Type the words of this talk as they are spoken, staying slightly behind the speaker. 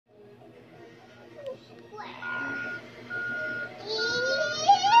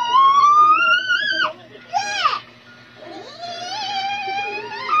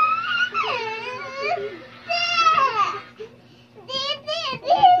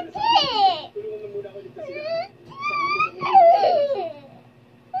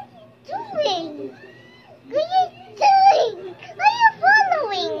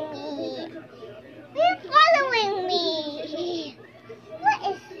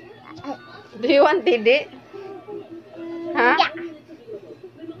Do you want Didi? Huh? Yeah.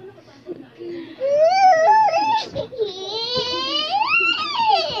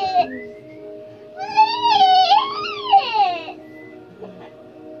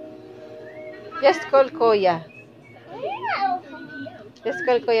 Just call Kuya. Just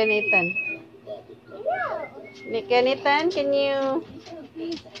call Kuya Nathan. Kuya Nathan, can you...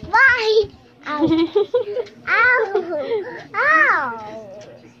 Bye. Ow. Ow. Ow.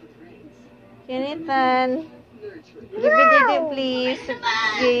 Kuya Nathan. Give me Didi, please.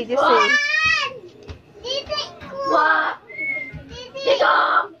 Okay, just say. Didi ko. Didi ko.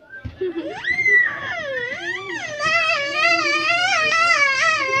 Didi ko.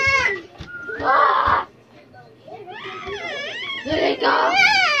 Didi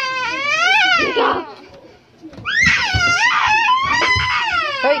ko.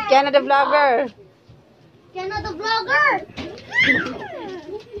 Hoy, Qiana the Vlogger. Qiana the Vlogger.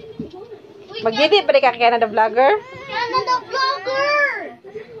 Mag-Didi pa rin ka, Qiana the Vlogger? Qiana the Vlogger.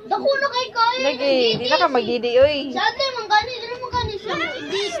 Dako na kay Kaya. Lagi, di na ka mag-Didi, uy. Sabi, mangani siya.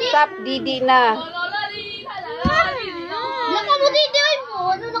 Didi. Stop Didi na. Laka mo Didi, ay mo.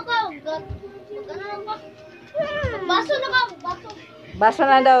 Ano na ka? Baso na ka. Baso. Baso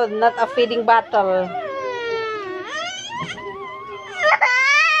na daw, not a feeding bottle.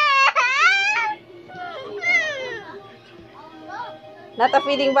 Not a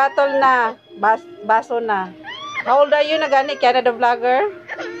feeding bottle na. Baso na. How old are you na gani, Qiana the Vlogger?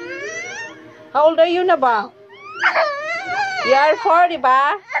 How old are you na ba? You are 4, di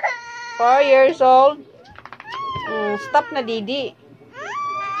ba? 4 years old. Stop na, Didi.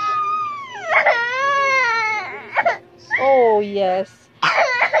 Oh, yes.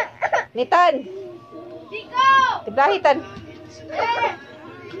 Nitan. Tiblahi, Tan.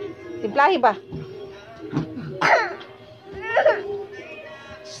 Tiblahi ba?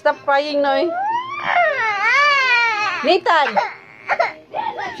 Stop crying, Noy. Nathan!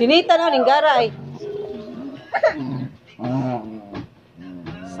 Si Nathan, ninggara, ay.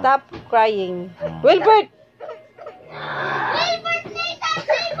 Stop crying. Wilbert! Wilbert, Nathan,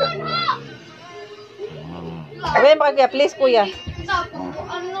 Wilbert mo! Sabihin pa kaya, please, kuya.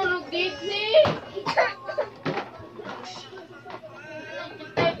 Ano nag-Didi?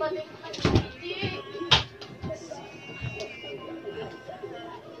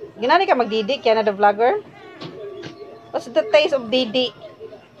 Ginani ka mag-Didi, Qiana the Vlogger? What's the taste of Didi?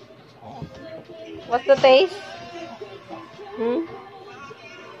 What's the taste?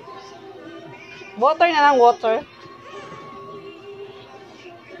 Water na lang, water.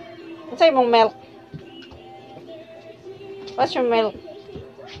 Ano sa'yo mong milk? What's your milk?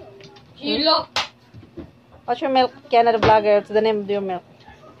 Hilo. What's your milk, Qiana the Vlogger? What's the name of your milk?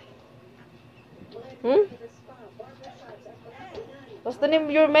 What's the name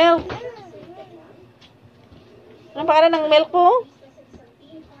of your milk? Anong pangalan ng milk mo?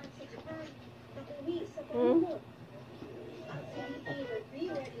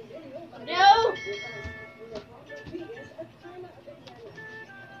 No.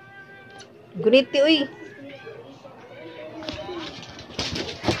 Guniti, uy.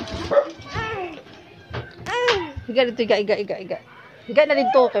 Higa dito, higa. Higa na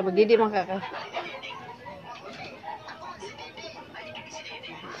dito, kaya magdidi man ka.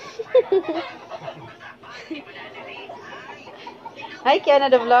 Hi, Qiana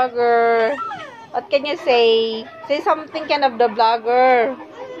the Vlogger. What can you say? Say something, Qiana the Vlogger.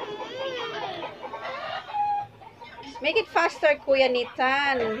 Make it faster, Kuya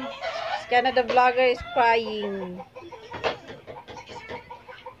Nathan. Qiana the Vlogger is crying.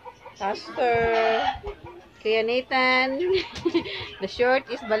 Faster. Kuya Nathan. The short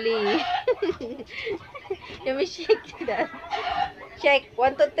is bali. Let me shake that. Check.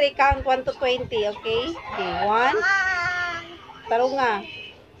 1 to 3 count. 1 to 20. Okay? Okay. 1. Taro nga.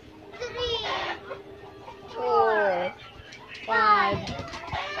 4. 5.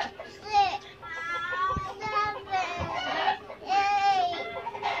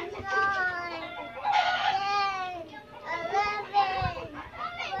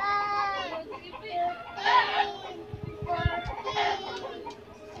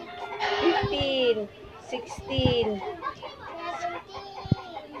 15. 16.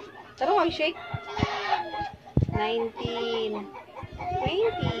 Taro mag-shake. 19. 20.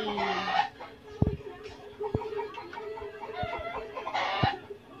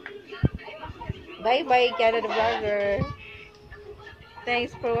 Bye-bye, Qiana the Vlogger.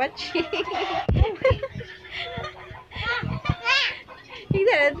 Thanks for watching.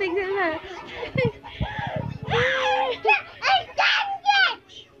 Tingnan na.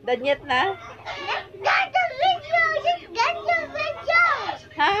 Danyet na? Let's go to video! Let's go to video!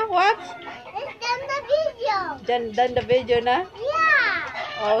 Ha? What? done the video na.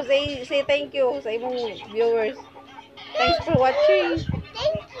 Yeah. Oh, say thank you sa imong viewers. Thanks for watching.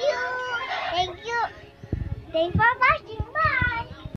 Thank you. Thank you. Thanks for watching.